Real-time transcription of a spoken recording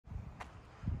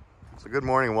So good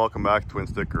morning and welcome back to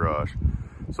TwinStick Garage.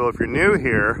 So if you're new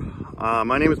here,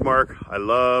 my name is Mark. I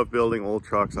love building old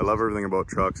trucks. I love everything about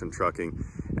trucks and trucking,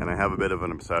 and I have a bit of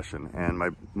an obsession. And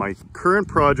my current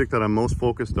project that I'm most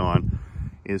focused on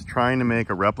is trying to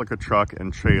make a replica truck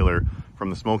and trailer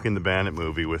from the Smokey and the Bandit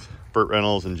movie with Burt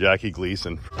Reynolds and Jackie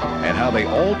Gleason. And how they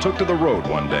all took to the road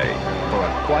one day for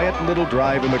a quiet little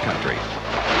drive in the country.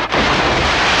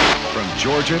 From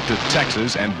Georgia to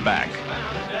Texas and back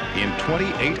in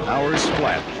 28 hours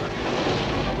flat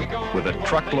with a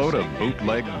truckload of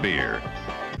bootleg beer.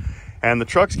 And the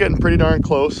truck's getting pretty darn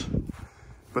close,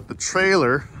 but the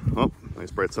trailer, oh, nice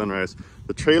bright sunrise,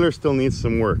 the trailer still needs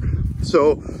some work.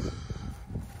 So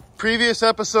previous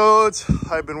episodes,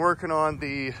 I've been working on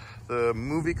the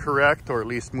movie correct, or at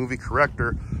least movie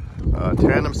corrector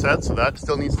tandem set, so that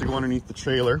still needs to go underneath the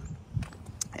trailer.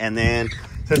 And then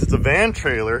since it's a van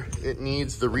trailer, it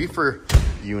needs the Reefer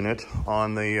unit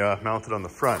on the mounted on the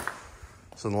front.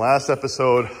 So in the last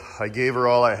episode, I gave her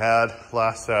all I had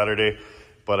last Saturday,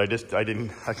 but I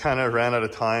kind of ran out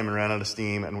of time and ran out of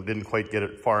steam and didn't quite get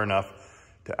it far enough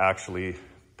to actually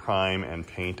prime and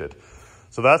paint it.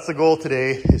 So that's the goal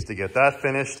today, is to get that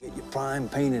finished. Get you prime,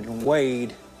 painted, and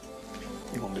weighed,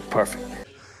 you're gonna be perfect.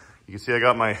 You can see I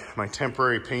got my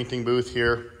temporary painting booth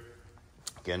here.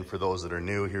 Again, for those that are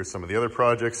new, here's some of the other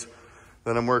projects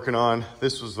that I'm working on.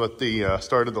 This was what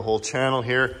started the whole channel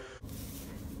here.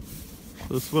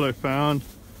 This is what I found.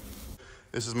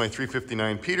 This is my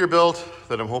 359 Peterbilt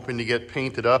that I'm hoping to get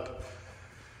painted up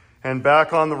and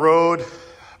back on the road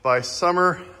by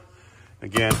summer.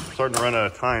 Again, I'm starting to run out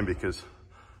of time because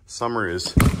summer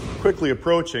is quickly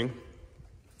approaching.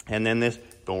 And then this,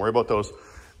 don't worry about those.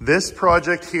 This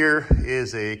project here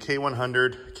is a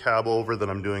K100 cab over that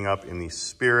I'm doing up in the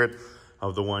spirit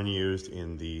of the one used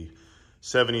in the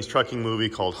 70s trucking movie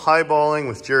called Highballing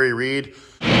with Jerry Reed.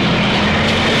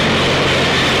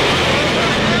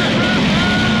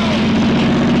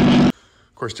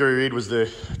 Of course, Jerry Reed was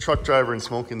the truck driver in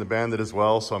Smokey and the Bandit as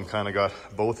well, so I'm kind of got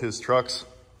both his trucks.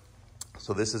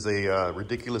 So this is a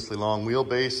ridiculously long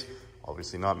wheelbase,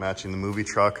 obviously not matching the movie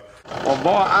truck. Well, boy,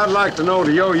 I'd like to know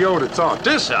the yo-yo that taught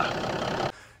this out.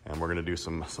 And we're gonna do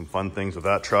some fun things with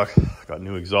that truck. Got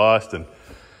new exhaust and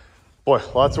boy,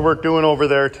 lots of work doing over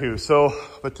there too. So,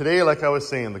 but today, like I was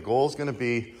saying, the goal is gonna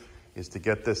be is to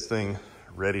get this thing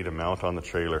ready to mount on the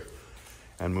trailer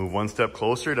and move one step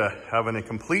closer to having a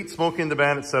complete Smokey and the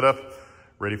Bandit setup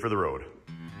ready for the road.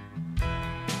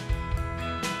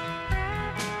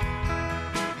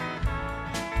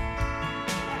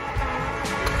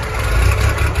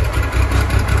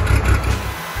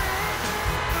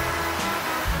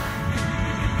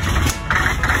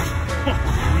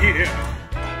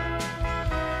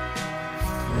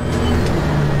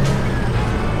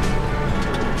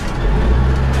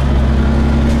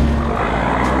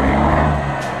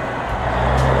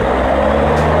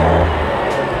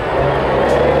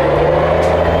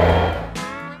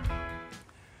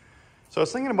 So I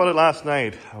was thinking about it last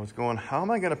night. I was going, how am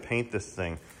I going to paint this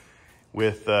thing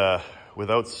without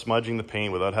smudging the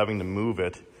paint, without having to move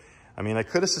it? I mean, I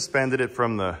could have suspended it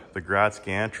from the Gratz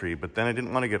gantry, but then I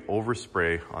didn't want to get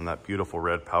overspray on that beautiful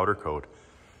red powder coat.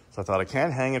 So I thought I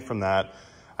can't hang it from that.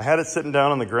 I had it sitting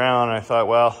down on the ground and I thought,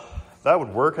 well, that would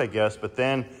work, I guess, but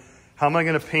then how am I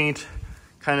going to paint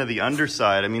kind of the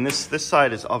underside? I mean, this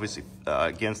side is obviously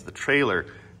against the trailer,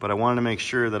 but I wanted to make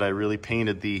sure that I really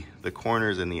painted the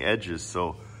corners and the edges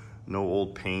so no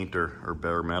old paint or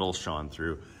bare metal shone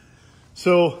through.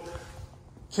 So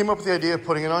came up with the idea of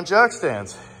putting it on jack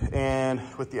stands, and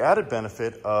with the added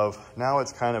benefit of now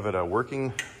it's kind of at a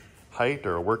working height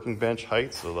or a working bench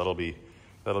height, so that'll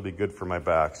be good for my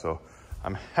back. So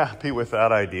I'm happy with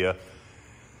that idea.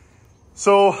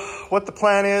 So what the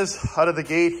plan is out of the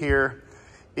gate here,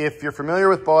 if you're familiar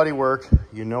with body work,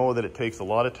 you know that it takes a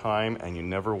lot of time and you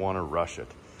never want to rush it.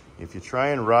 If you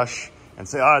try and rush and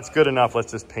say, it's good enough,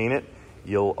 let's just paint it,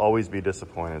 you'll always be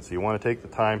disappointed. So you want to take the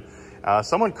time.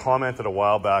 Someone commented a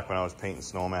while back when I was painting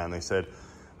Snowman, they said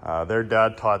their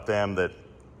dad taught them that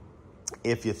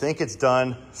if you think it's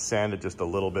done, sand it just a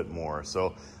little bit more.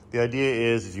 So the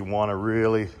idea is you want to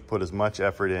really put as much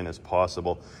effort in as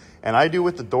possible. And I do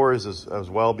with the doors as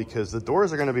well, because the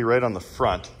doors are going to be right on the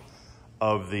front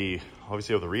of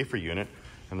obviously of the Reefer unit,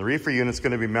 and the Reefer unit's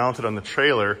going to be mounted on the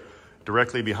trailer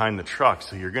directly behind the truck,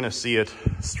 so you're going to see it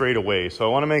straight away. So I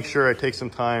want to make sure I take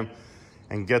some time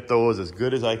and get those as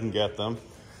good as I can get them.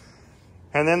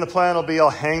 And then the plan will be I'll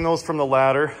hang those from the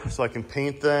ladder so I can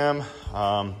paint them.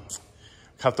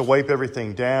 Have to wipe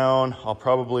everything down. I'll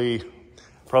probably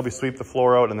sweep the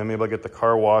floor out, and then maybe I'll get the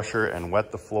car washer and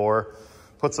wet the floor.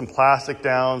 Put some plastic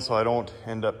down so I don't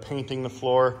end up painting the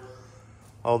floor.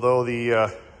 Although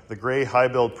the gray high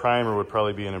build primer would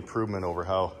probably be an improvement over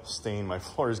how stained my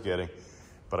floor is getting.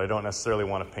 But I don't necessarily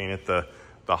want to paint it the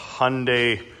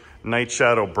Hyundai Night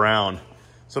Shadow brown.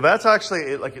 So that's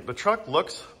actually, like the truck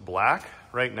looks black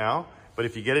right now, but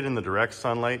if you get it in the direct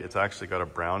sunlight, it's actually got a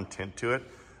brown tint to it.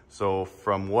 So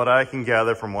from what I can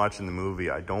gather from watching the movie,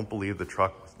 I don't believe the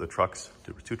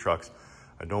two trucks,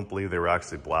 I don't believe they were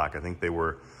actually black. I think they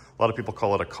were, a lot of people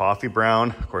call it a coffee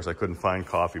brown. Of course, I couldn't find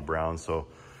coffee brown. So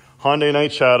Hyundai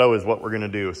Night Shadow is what we're gonna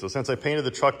do. So since I painted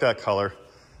the truck that color,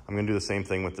 I'm gonna do the same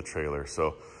thing with the trailer.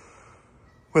 So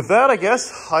with that, I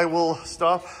guess I will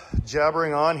stop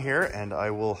jabbering on here and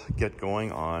I will get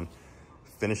going on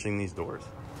finishing these doors.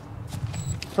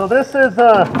 So this is,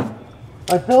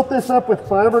 I built this up with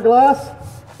fiberglass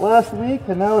last week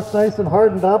and now it's nice and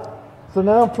hardened up. So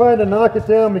now I'm trying to knock it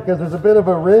down because there's a bit of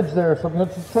a ridge there. So I'm going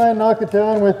to try and knock it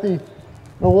down with the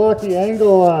Milwaukee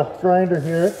angle grinder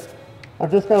here.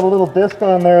 I've just got a little disc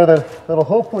on there that'll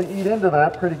hopefully eat into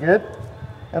that pretty good.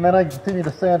 And then I continue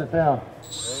to sand it down.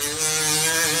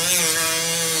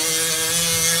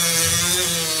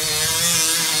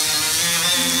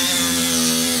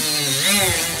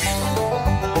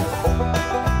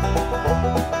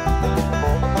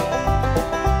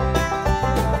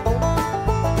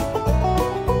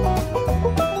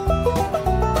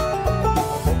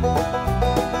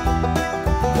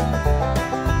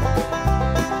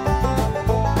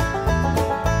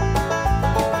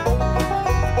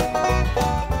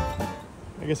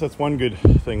 I guess that's one good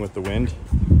thing with the wind,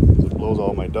 is it blows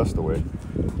all my dust away.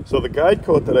 So the guide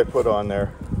coat that I put on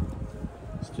there,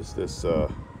 it's just this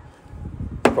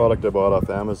product I bought off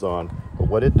Amazon. But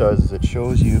what it does is it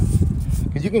shows you,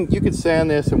 because you can sand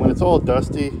this, and when it's all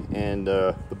dusty and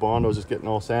the Bondo's just getting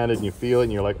all sanded and you feel it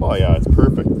and you're like, oh yeah, it's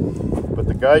perfect. But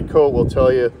the guide coat will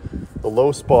tell you the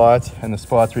low spots and the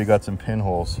spots where you got some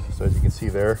pinholes. So as you can see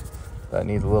there, that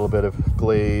needs a little bit of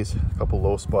glaze, a couple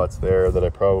low spots there that I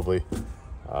probably,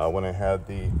 when I had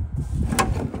the,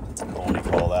 what do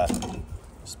you call that,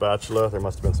 spatula, there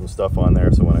must have been some stuff on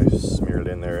there, so when I smeared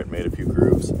it in there, it made a few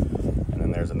grooves, and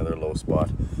then there's another low spot.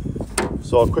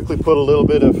 So I'll quickly put a little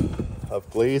bit of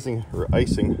glazing or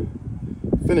icing,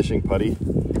 finishing putty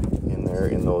in there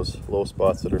in those low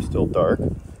spots that are still dark,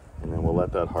 and then we'll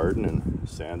let that harden and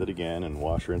sand it again and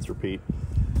wash, rinse, repeat,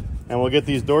 and we'll get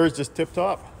these doors just tip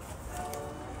top.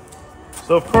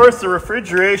 So of course the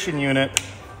refrigeration unit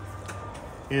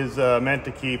is meant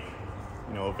to keep,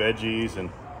 you know, veggies and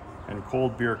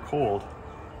cold beer cold.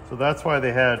 So that's why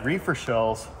they had reefer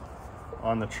shells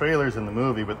on the trailers in the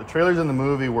movie, but the trailers in the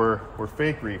movie were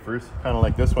fake reefers, kind of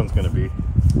like this one's going to be,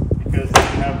 because they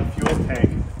have the fuel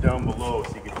tank down below,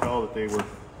 so you can tell that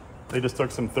they just took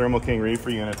some ThermoKing reefer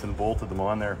units and bolted them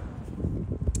on there.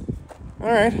 All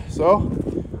right, so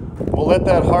we'll let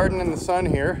that harden in the sun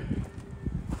here,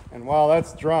 and while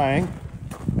that's drying,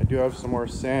 I do have some more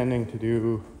sanding to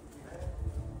do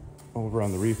over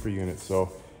on the reefer unit. So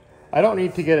I don't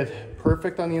need to get it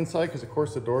perfect on the inside because of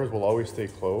course the doors will always stay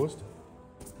closed,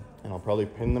 and I'll probably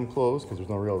pin them closed because there's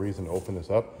no real reason to open this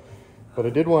up. But I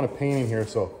did want to paint in here,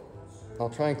 so I'll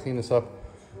try and clean this up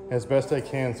as best I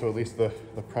can so at least the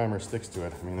primer sticks to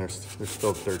it. I mean, there's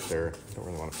still dirt there. I don't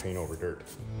really want to paint over dirt.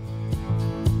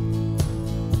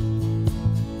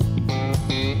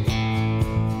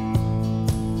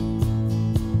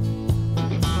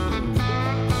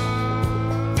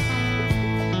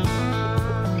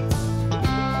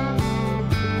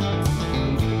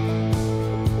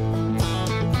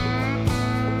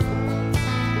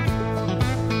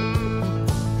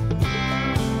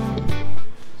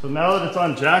 Now that it's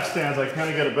on jack stands, I kind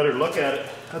of get a better look at it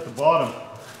at the bottom.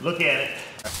 Look at it.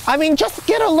 I mean, just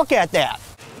get a look at that.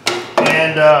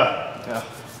 And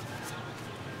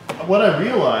what I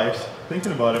realized,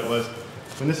 thinking about it, was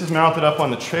when this is mounted up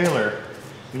on the trailer,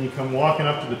 when you come walking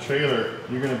up to the trailer,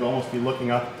 you're going to almost be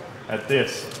looking up at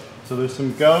this. So there's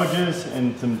some gouges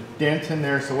and some dents in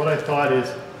there. So what I thought is,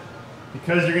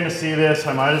 because you're going to see this,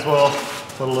 I might as well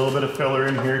put a little bit of filler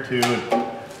in here too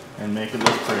and make it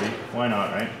look pretty. Why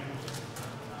not, right?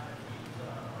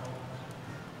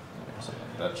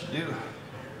 That should do.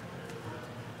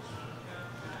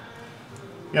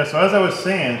 Yeah, so as I was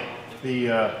saying,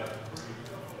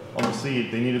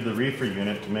 obviously they needed the reefer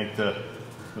unit to make the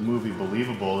movie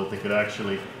believable, that they could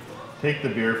actually take the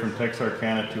beer from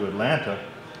Texarkana to Atlanta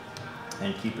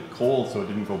and keep it cold so it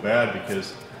didn't go bad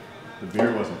because the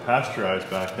beer wasn't pasteurized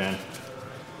back then.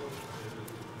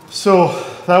 So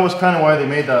that was kind of why they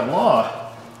made that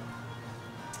law,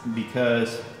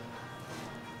 because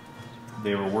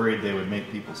they were worried they would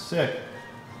make people sick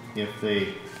if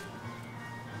they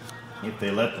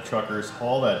let the truckers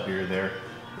haul that beer there.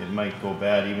 it might go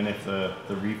bad, even if the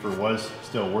reefer was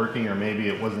still working, or maybe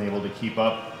it wasn't able to keep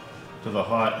up to the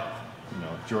hot,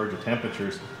 Georgia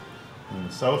temperatures in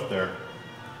the south there.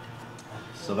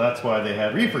 So that's why they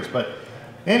had reefers. But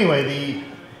anyway,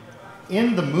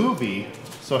 in the movie,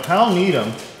 so Hal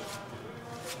Needham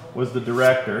was the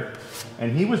director,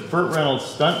 and he was Burt Reynolds'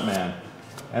 stuntman.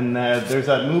 And there's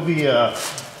that movie,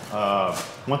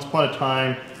 Once Upon a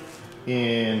Time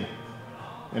in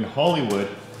Hollywood,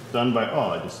 done by,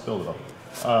 oh, I just spilled it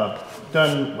all.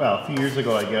 Done, well, a few years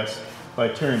ago, I guess, by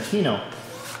Tarantino.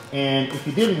 And if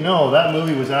you didn't know, that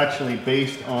movie was actually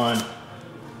based on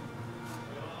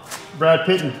Brad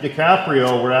Pitt and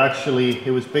DiCaprio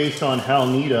it was based on Hal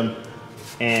Needham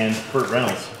and Burt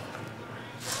Reynolds.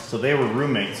 So they were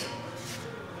roommates.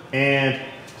 And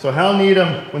so Hal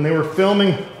Needham, when they were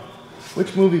filming,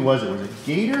 which movie was it? Was it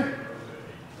Gator?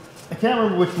 I can't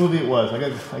remember which movie it was. I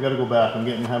got to go back. I'm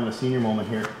having a senior moment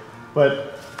here.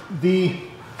 But they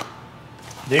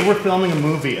were filming a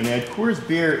movie, and they had Coors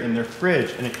beer in their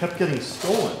fridge, and it kept getting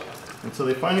stolen. And so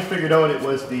they finally figured out it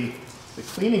was the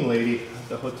cleaning lady at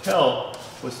the hotel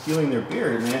was stealing their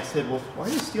beer. And they said, well, why are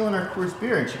you stealing our Coors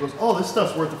beer? And she goes, oh, this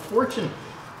stuff's worth a fortune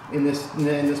in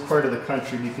this part of the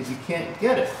country because you can't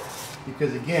get it.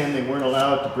 Because again, they weren't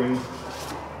allowed to bring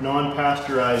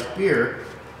non-pasteurized beer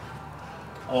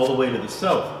all the way to the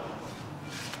south.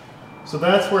 So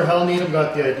that's where Hal Needham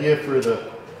got the idea for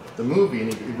the movie,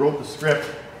 and he wrote the script,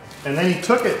 and then he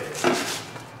took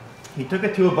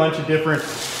it to a bunch of different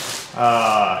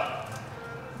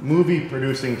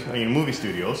movie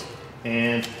studios,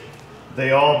 and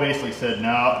they all basically said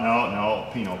no,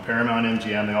 Paramount,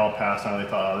 MGM, they all passed on. They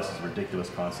thought, oh, this is a ridiculous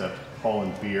concept,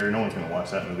 Holland beer, no one's going to watch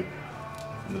that movie.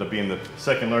 Ended up being the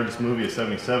second largest movie of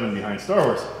 '77 behind Star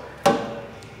Wars.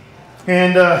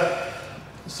 And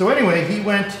so anyway, he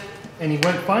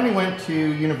finally went to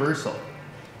Universal,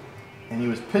 and he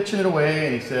was pitching it away,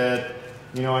 and he said,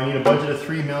 I need a budget of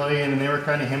 $3 million, and they were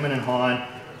kind of hemming and hawing,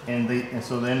 and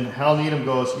so then Hal Needham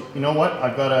goes, you know what?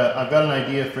 I've got an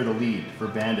idea for the lead for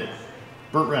Bandit,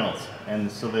 Burt Reynolds.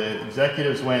 And so the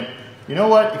executives went, you know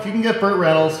what? If you can get Burt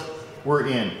Reynolds, we're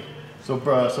in. So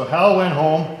Hal went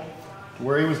home to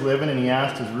where he was living, and he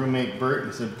asked his roommate Burt.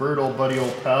 He said, Burt, old buddy,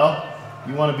 old pal,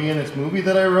 you want to be in this movie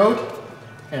that I wrote?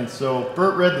 And so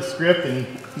Burt read the script, and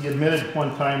he admitted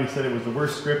one time, he said it was the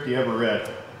worst script he ever read.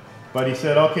 But he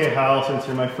said, okay, Hal, since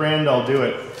you're my friend, I'll do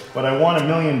it. But I want $1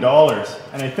 million.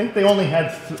 And I think Hal only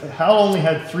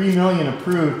had $3 million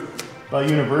approved by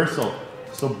Universal.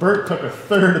 So Burt took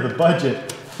 1/3 of the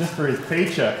budget just for his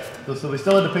paycheck. So they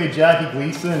still had to pay Jackie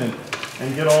Gleason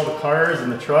and get all the cars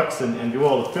and the trucks and do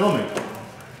all the filming.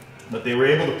 But they were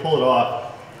able to pull it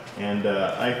off, and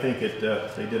I think they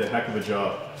did a heck of a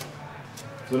job.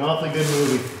 It's an awfully good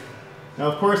movie.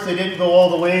 Now, of course, they didn't go all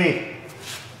the way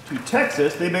to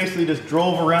Texas. They basically just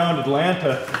drove around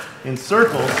Atlanta in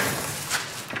circles.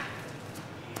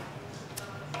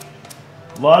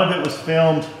 A lot of it was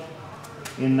filmed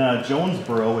in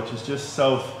Jonesboro, which is just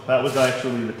south. That was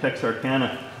actually the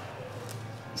Texarkana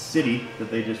city that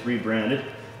they just rebranded.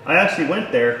 I actually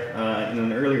went there in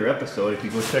an earlier episode. If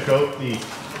you go check out the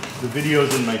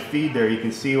videos in my feed there, you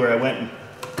can see where I went and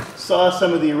saw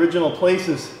some of the original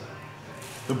places.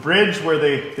 The bridge where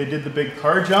they did the big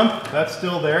car jump, that's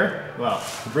still there. Well,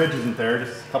 the bridge isn't there,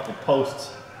 just a couple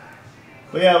posts.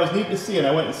 But yeah, it was neat to see, and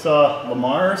I went and saw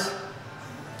Lamar's,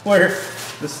 where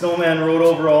the snowman rode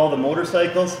over all the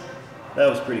motorcycles. That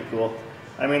was pretty cool.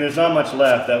 I mean, there's not much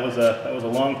left. That was a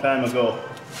long time ago.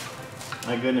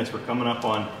 My goodness, we're coming up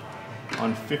on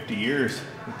 50 years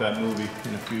with that movie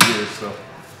in a few years. So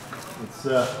it's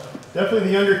definitely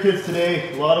the younger kids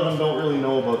today. A lot of them don't really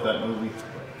know about that movie.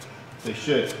 They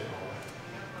should.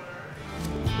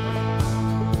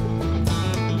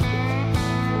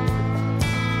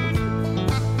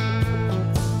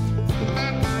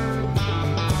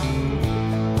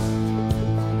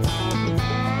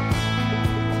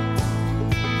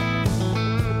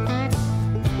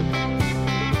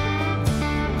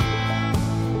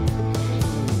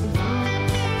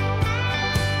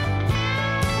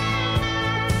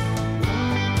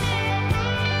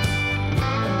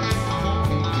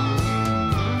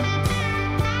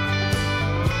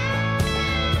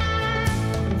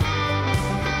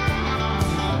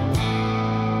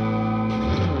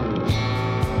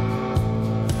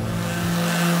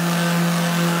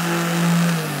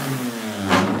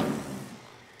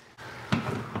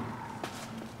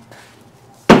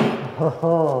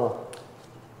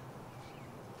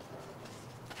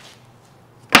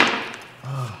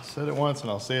 Said it once and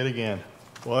I'll say it again.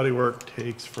 Body work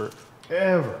takes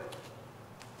forever.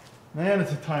 Man,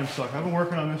 it's a time suck. I've been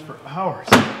working on this for hours.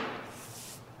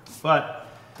 But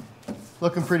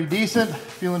looking pretty decent,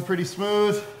 feeling pretty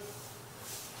smooth.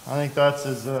 I think that's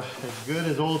as good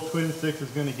as old TwinSticks is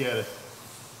gonna get it.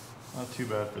 Not too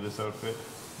bad for this outfit.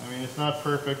 I mean, it's not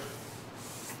perfect.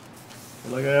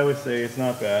 But like I always say, it's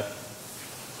not bad.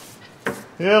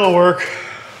 It'll work.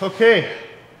 Okay.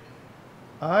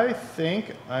 I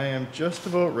think I am just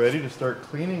about ready to start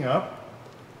cleaning up.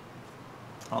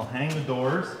 I'll hang the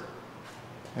doors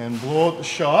and blow out the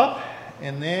shop,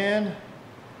 and then,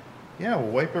 yeah,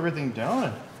 we'll wipe everything down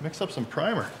and mix up some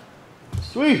primer.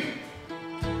 Sweet.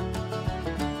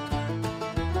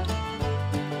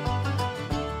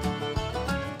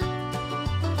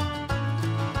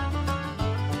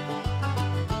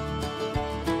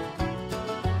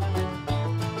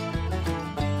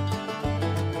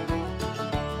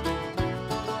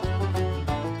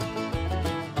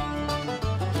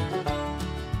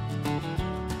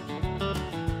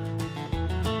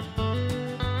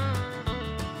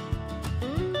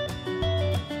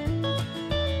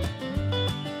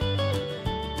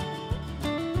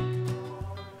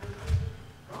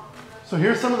 So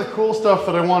here's some of the cool stuff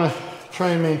that I want to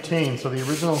try and maintain. So the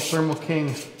original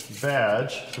ThermoKing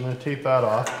badge, so I'm going to tape that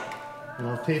off. And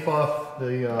I'll tape off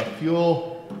the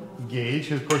fuel gauge.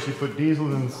 Of course, you put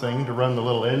diesel in this thing to run the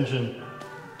little engine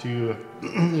to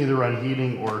either run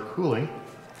heating or cooling.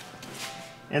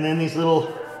 And then these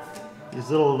little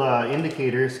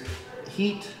indicators,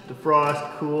 heat,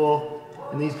 defrost, cool.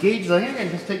 And these gauges, I think I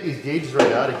can just take these gauges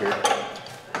right out of here.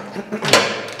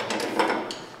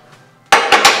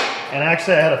 And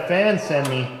actually, I had a fan send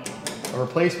me a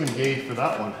replacement gauge for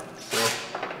that one. So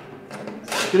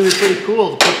it's gonna be pretty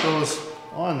cool to put those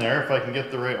on there if I can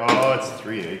get the right. Oh, it's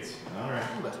 3/8. All right.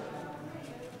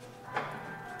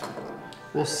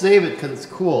 We'll save it because it's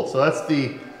cool. So that's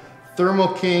the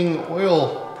ThermoKing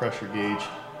oil pressure gauge.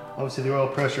 Obviously, the oil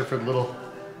pressure for the little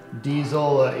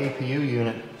diesel APU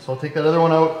unit. So I'll take that other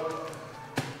one out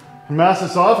and mask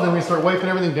this off, and then we start wiping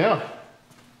everything down.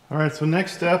 All right, so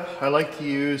next step, I like to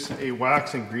use a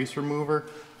wax and grease remover.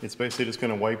 It's basically just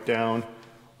gonna wipe down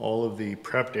all of the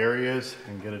prepped areas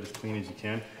and get it as clean as you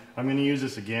can. I'm gonna use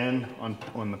this again on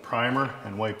the primer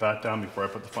and wipe that down before I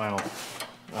put the final,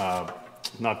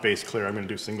 not base clear, I'm gonna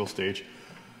do single stage.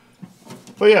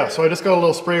 But yeah, so I just got a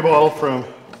little spray bottle from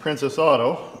Princess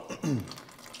Auto. We'll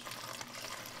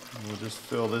just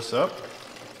fill this up.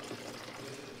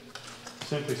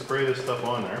 Simply spray this stuff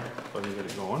on there so I can get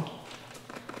it going.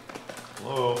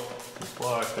 Hello, it's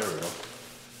black, there we go.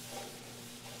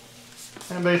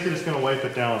 And basically just gonna wipe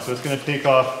it down. So it's gonna take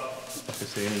off, like I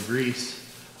say, any grease,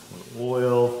 or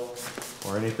oil,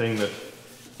 or anything that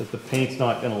the paint's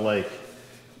not gonna like.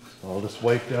 So I'll just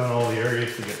wipe down all the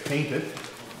areas to get painted.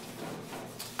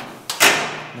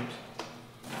 Oops.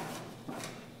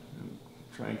 And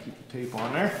try and keep the tape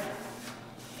on there.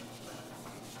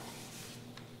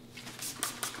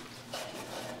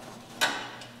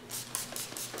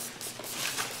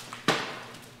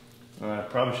 I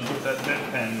probably should get that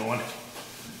bed pen going.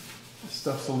 This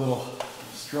stuff's a little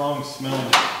strong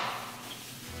smelling.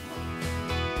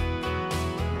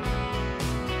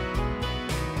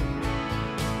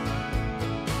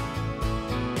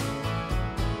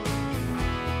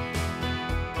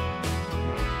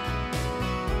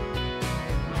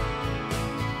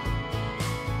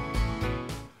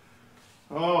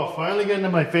 Oh, finally getting to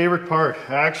my favorite part,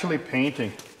 actually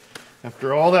painting.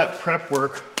 After all that prep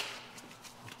work,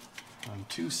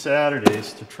 2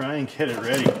 Saturdays to try and get it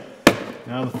ready.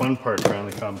 Now the fun part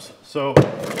finally comes. So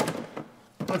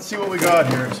let's see what we got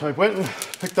here. So I went and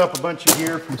picked up a bunch of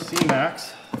gear from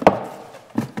C-Max.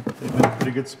 They've been a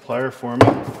pretty good supplier for me.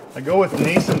 I go with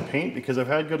Nason paint because I've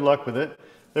had good luck with it.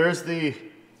 There's the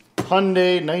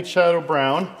Hyundai Night Shadow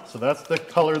Brown. So that's the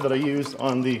color that I used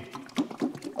on the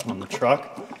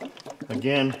truck.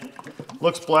 Again,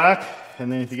 looks black,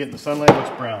 and then if you get in the sunlight, it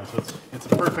looks brown. So it's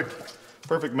a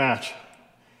perfect match.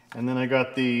 And then I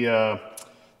got the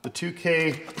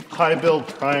 2K high build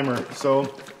primer.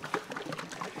 So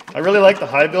I really like the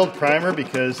high build primer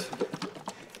because,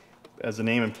 as the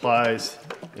name implies,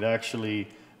 it actually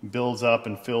builds up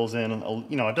and fills in.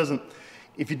 You know, it doesn't,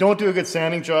 if you don't do a good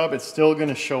sanding job, it's still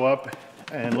gonna show up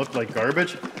and look like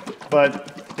garbage.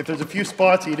 But if there's a few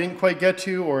spots you didn't quite get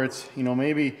to, or it's, you know,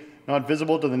 maybe not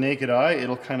visible to the naked eye,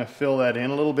 it'll kind of fill that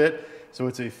in a little bit. So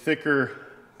it's a thicker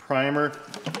primer,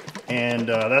 and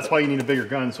that's why you need a bigger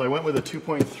gun. So I went with a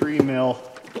 2.3 mil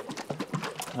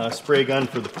spray gun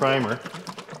for the primer,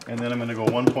 and then I'm going to go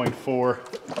 1.4 for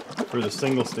the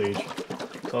single stage.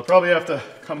 So I'll probably have to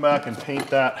come back and paint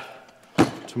that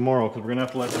tomorrow because we're going to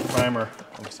have to let the primer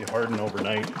obviously harden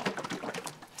overnight.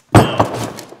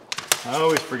 I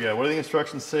always forget. What do the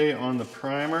instructions say on the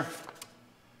primer?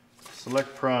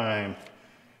 Select prime.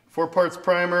 4 parts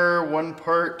primer, 1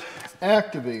 part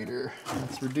activator.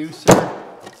 That's reducer.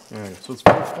 Alright, so it's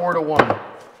 4 to 1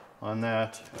 on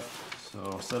that.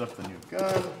 So set up the new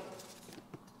gun.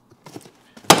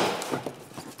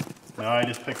 Now I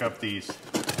just pick up these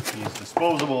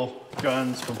disposable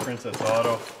guns from Princess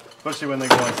Auto. Especially when they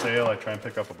go on sale, I try and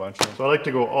pick up a bunch of them. So I like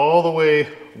to go all the way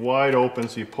wide open,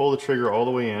 so you pull the trigger all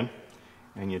the way in,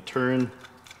 and you turn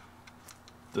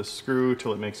the screw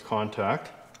till it makes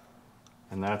contact,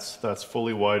 and that's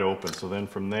fully wide open. So then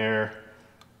from there,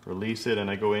 release it,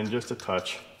 and I go in just a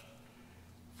touch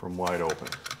from wide open.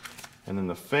 And then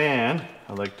the fan,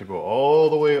 I like to go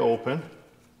all the way open,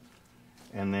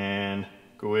 and then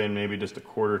go in maybe just a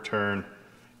quarter turn,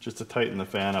 just to tighten the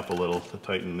fan up a little, to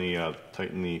tighten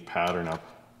the pattern up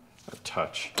a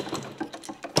touch.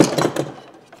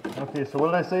 Okay, so what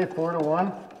did I say, 4 to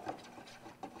 1?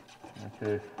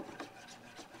 Okay.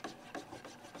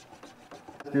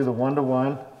 Let's do the 1 to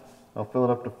 1. I'll fill it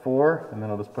up to 4, and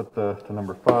then I'll just put the to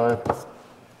number 5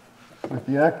 with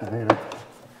the activator.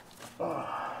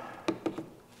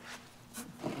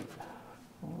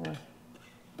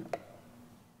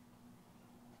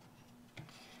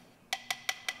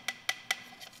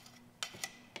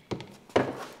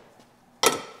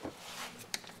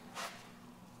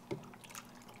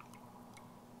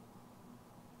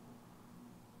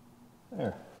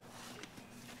 There.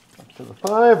 Up to the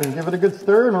 5 and give it a good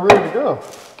stir and we're ready to go.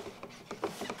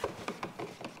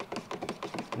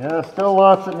 Yeah, still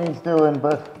lots that needs doing,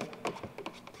 but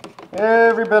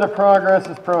every bit of progress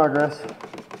is progress.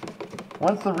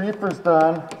 Once the reefer's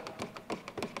done,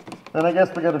 then I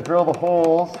guess we got to drill the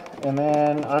holes, and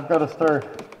then I've got to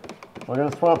start, we're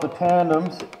going to swap the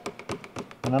tandems,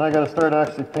 and then I got to start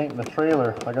actually painting the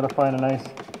trailer. I got to find a nice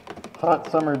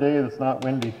hot summer day that's not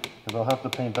windy, because I'll have to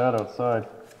paint that outside.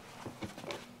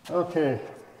 Okay.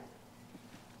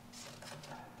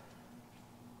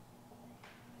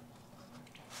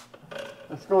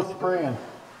 Let's go spraying.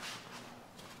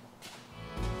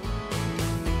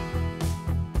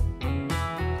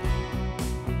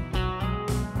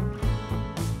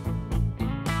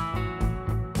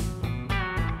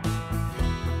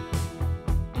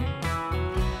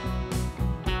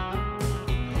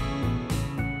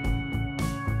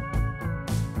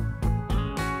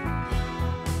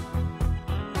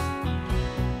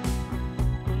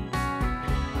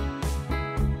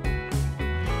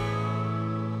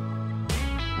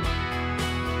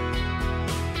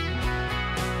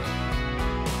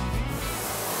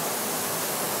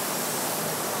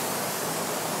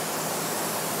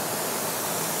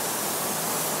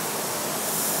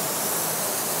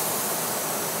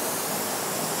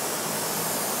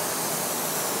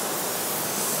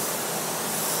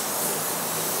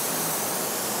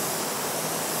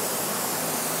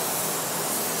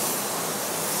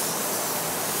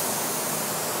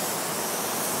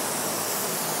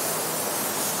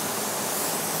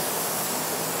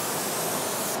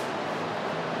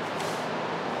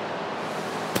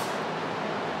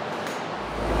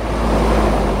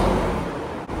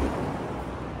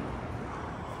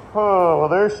 Oh, well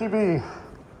there she be.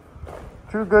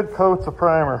 2 good coats of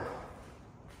primer.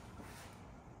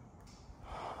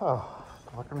 Oh,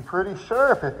 looking pretty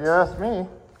sharp if you ask me.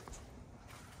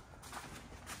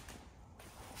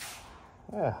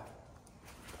 Yeah,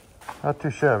 not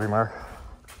too shabby, Mark.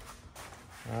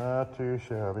 Not too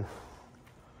shabby.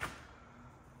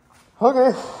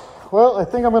 Okay, well I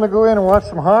think I'm gonna go in and watch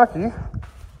some hockey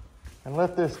and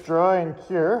let this dry and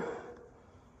cure.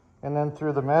 And then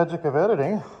through the magic of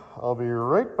editing, I'll be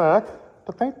right back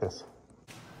to paint this.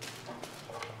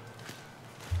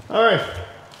 All right,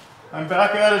 I'm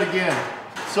back at it again.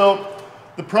 So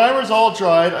the primer's all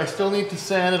dried. I still need to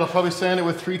sand it. I'll probably sand it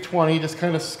with 320, just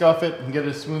kind of scuff it and get it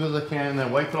as smooth as I can and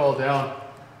then wipe it all down.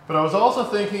 But I was also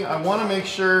thinking I want to make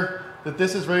sure that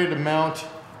this is ready to mount.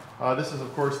 This is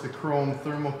of course the chrome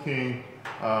ThermoKing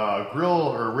grill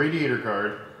or radiator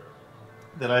guard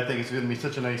that I think is going to be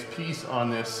such a nice piece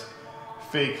on this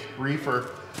fake Reefer.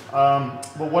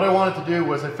 But what I wanted to do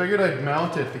was I figured I'd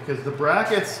mount it because the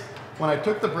brackets, when I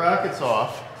took the brackets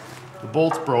off, the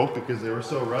bolts broke because they were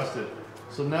so rusted.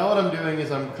 So now what I'm doing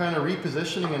is I'm kind of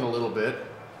repositioning it a little bit,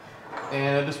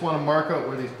 and I just want to mark out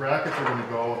where these brackets are going to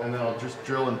go, and then I'll just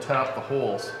drill and tap the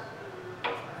holes.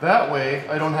 That way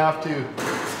I don't have to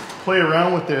play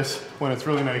around with this when it's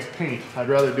really nice paint. I'd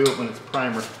rather do it when it's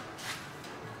primer.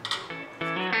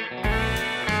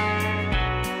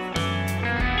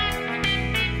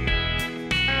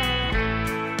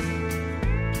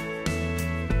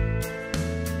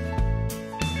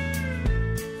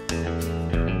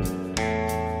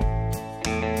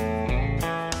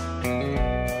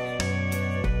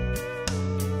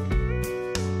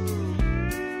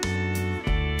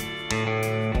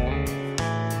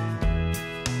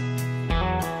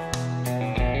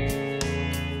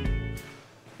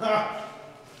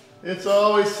 It's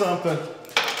always something.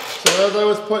 So as I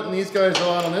was putting these guys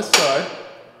on this side,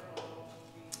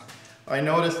 I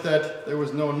noticed that there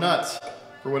was no nuts.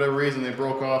 For whatever reason, they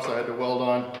broke off, so I had to weld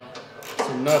on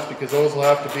some nuts because those will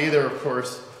have to be there, of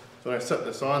course. So when I set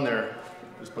this on there,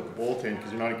 just put the bolt in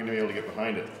because you're not going to be able to get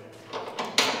behind it.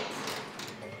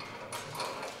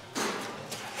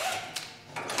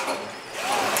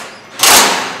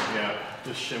 Yeah,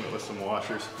 just shim it with some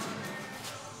washers.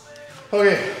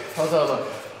 Okay, how's that look?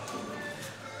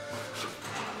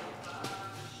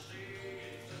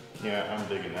 Yeah, I'm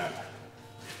digging that.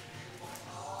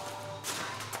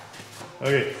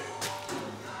 Okay,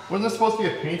 wasn't this supposed to be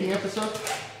a painting episode?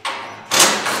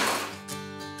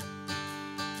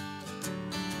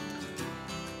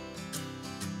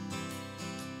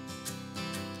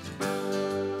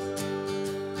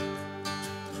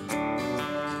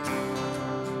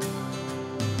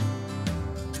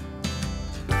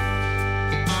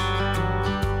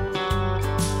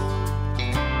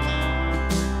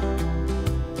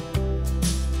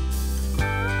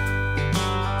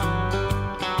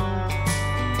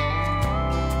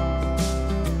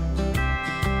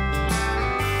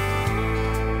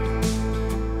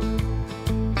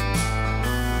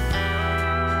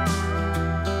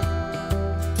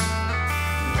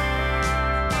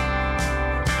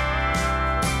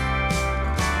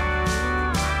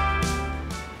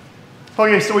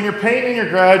 Okay, so when you're painting your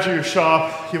garage or your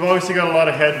shop, you've obviously got a lot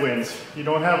of headwinds. You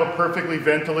don't have a perfectly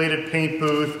ventilated paint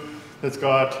booth that's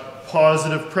got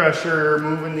positive pressure,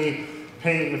 moving the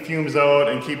paint and the fumes out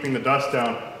and keeping the dust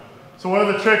down. So one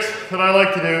of the tricks that I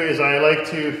like to do is I like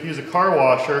to use a car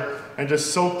washer and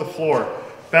just soak the floor.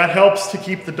 That helps to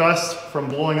keep the dust from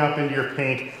blowing up into your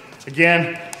paint.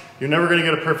 Again, you're never gonna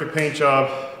get a perfect paint job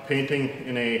painting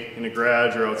in a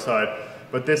garage or outside.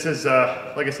 But this is,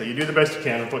 like I said, you do the best you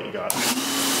can with what you got.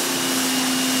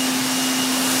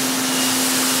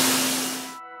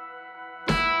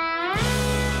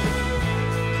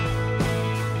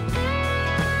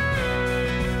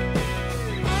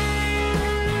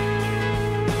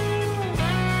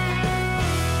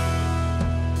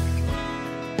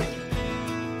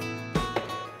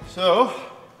 So,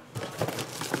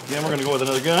 again, we're gonna go with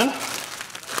another gun.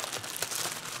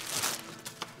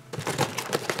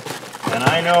 And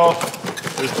I know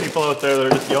there's people out there that are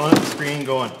just yelling at the screen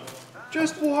going,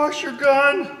 just wash your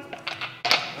gun.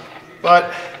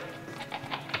 But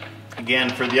again,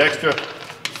 for the extra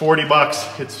 40 bucks,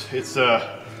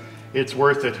 it's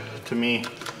worth it to me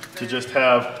to just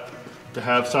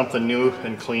have something new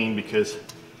and clean because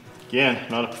again,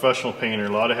 not a professional painter, a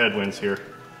lot of headwinds here.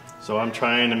 So I'm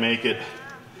trying to make it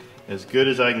as good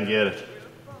as I can get it.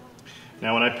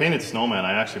 Now when I painted Snowman,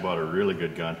 I actually bought a really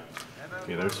good gun.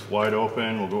 Okay, there's wide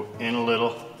open, we'll go in a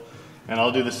little, and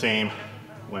I'll do the same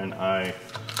when I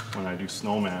do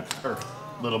Snowman, or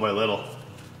little by little.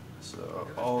 So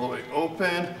all the way open,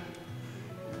 and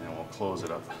then we'll close it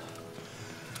up.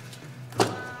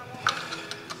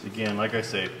 Again, like I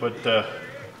say,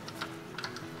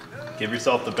 give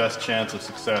yourself the best chance of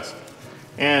success.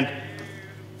 And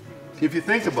if you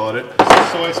think about it,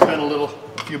 so I spent a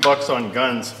few bucks on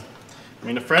guns. I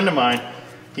mean, a friend of mine,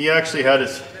 he actually had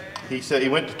he said he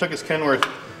took his Kenworth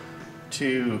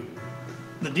to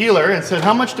the dealer and said,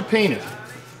 how much to paint it?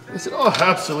 They said, oh,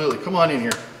 absolutely, come on in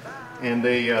here. And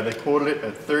they quoted it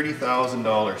at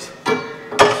 $30,000.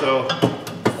 So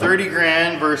 30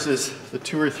 grand versus the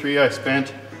 2 or 3 I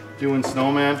spent doing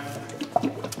Snowman.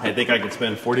 I think I could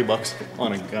spend 40 bucks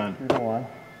on a gun. 2 to 1.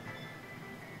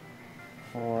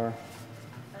 4,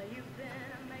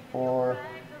 4,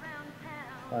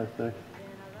 5, 6.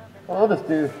 Well, I'll just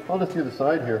do the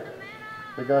side here.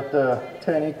 They got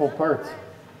 10 equal parts,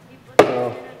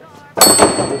 so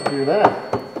I'll just do that.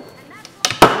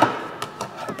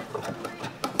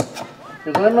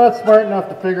 Because I'm not smart enough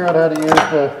to figure out how to use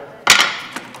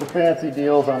the fancy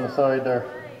deals on the side there.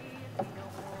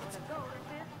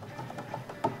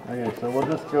 Okay, so we'll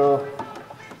just go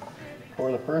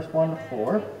for the first one to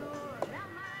 4.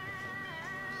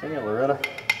 Sing it, Loretta.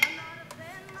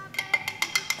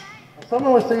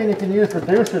 Someone was saying you can use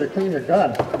reducer to clean your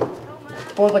gun. I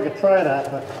suppose I could try that,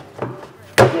 but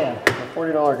again, a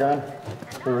 $40 gun,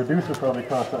 the reducer probably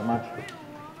costs that much.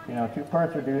 You know, 2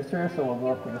 parts reducer, so we'll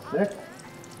go up to the 6.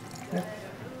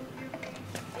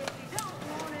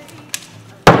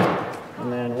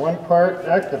 And then 1 part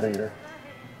activator.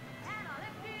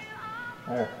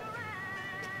 There.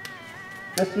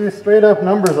 Just use straight up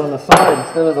numbers on the side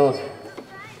instead of those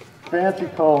fancy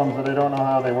columns that I don't know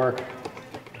how they work.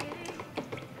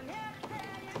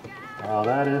 Oh,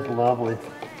 that is lovely.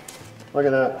 Look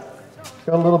at that. It's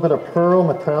got a little bit of pearl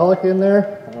metallic in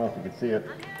there. I don't know if you can see it.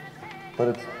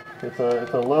 but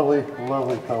it's a lovely,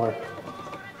 lovely color.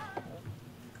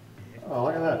 Oh,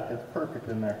 look at that. It's perfect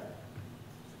in there.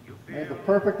 Made the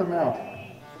perfect amount.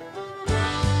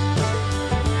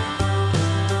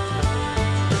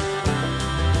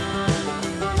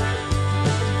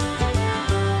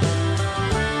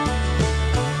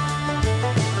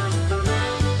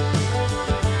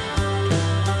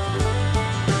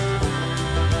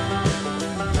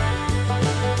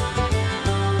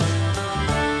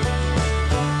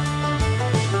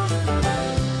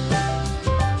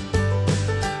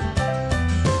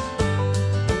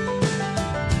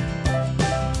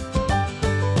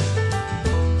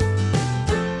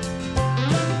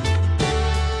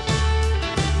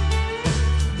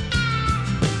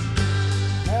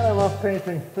 I love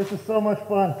painting. This is so much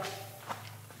fun.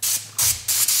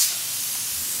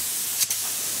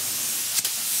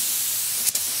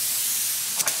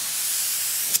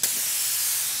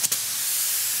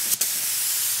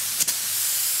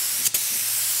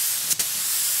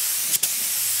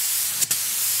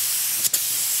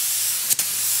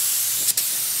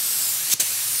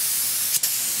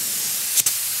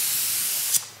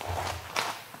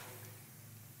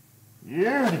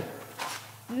 Beauty.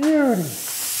 Beauty.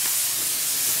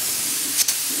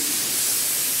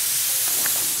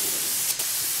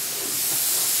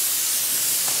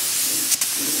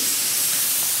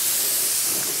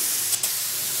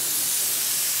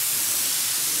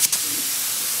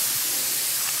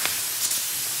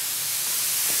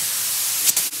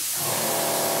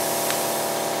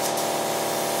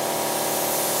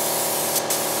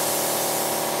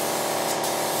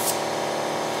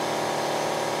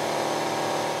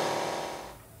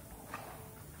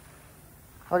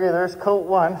 Okay, there's coat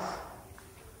 1.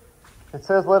 It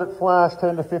says let it flash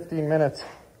 10 to 15 minutes.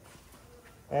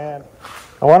 And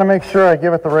I want to make sure I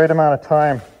give it the right amount of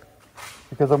time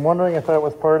because I'm wondering if that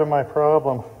was part of my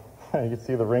problem. You can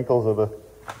see the wrinkles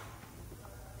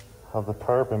of the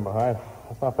tarp in behind.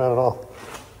 That's not bad at all.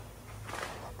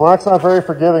 Black's not very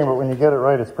forgiving, but when you get it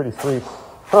right, it's pretty sweet.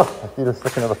 Oh, my feet are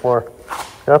sticking to the floor.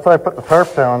 That's why I put the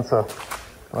tarp down, so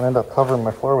I don't end up covering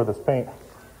my floor with this paint.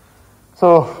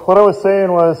 So what I was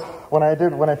saying was, when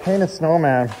I painted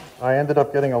Snowman, I ended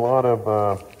up getting a lot of,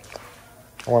 I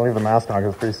want to leave the mask on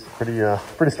because it's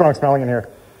pretty strong smelling in here.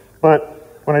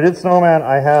 But when I did Snowman,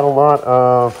 I had a lot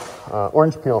of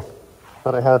orange peel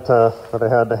that I had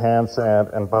to hand sand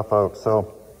and buff out.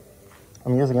 So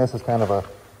I'm using this as kind of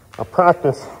a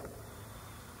practice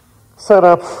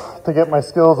setup to get my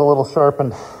skills a little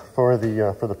sharpened for the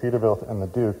Peterbilt and the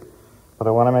Duke. But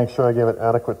I want to make sure I give it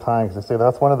adequate time because I say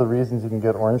that's one of the reasons you can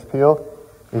get orange peel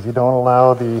is you don't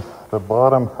allow the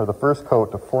bottom or the first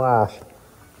coat to flash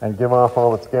and give off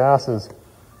all its gases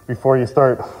before you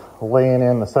start laying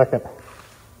in the second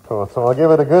coat. So I'll give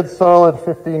it a good solid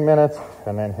 15 minutes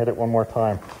and then hit it one more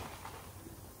time.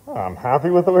 I'm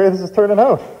happy with the way this is turning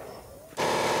out.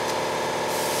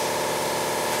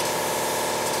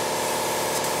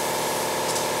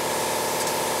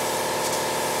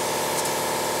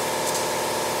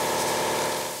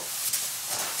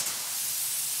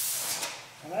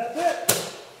 And that's it.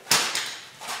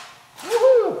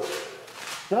 Woohoo!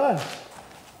 Done.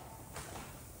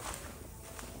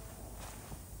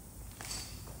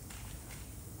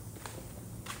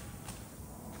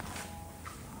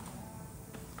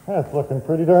 That's looking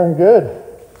pretty darn good.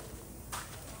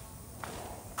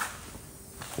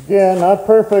 Again, not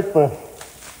perfect, but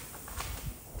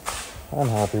I'm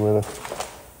happy with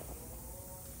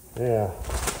it. Yeah.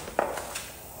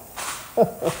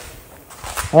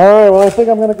 All right, well, I think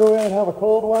I'm going to go in and have a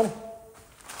cold one.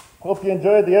 Hope you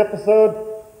enjoyed the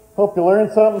episode. Hope you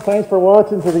learned something. Thanks for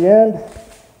watching to the end.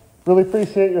 Really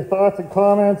appreciate your thoughts and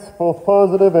comments, both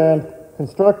positive and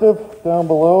constructive, down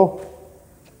below.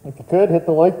 If you could, hit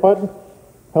the like button.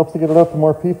 Helps to get it up to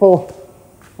more people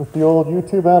with the old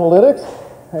YouTube analytics.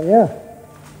 And yeah,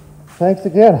 thanks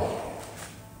again.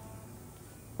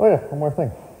 Oh yeah, one more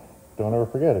thing. Don't ever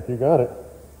forget, if you got it,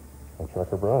 a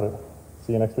trucker brought it.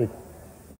 See you next week.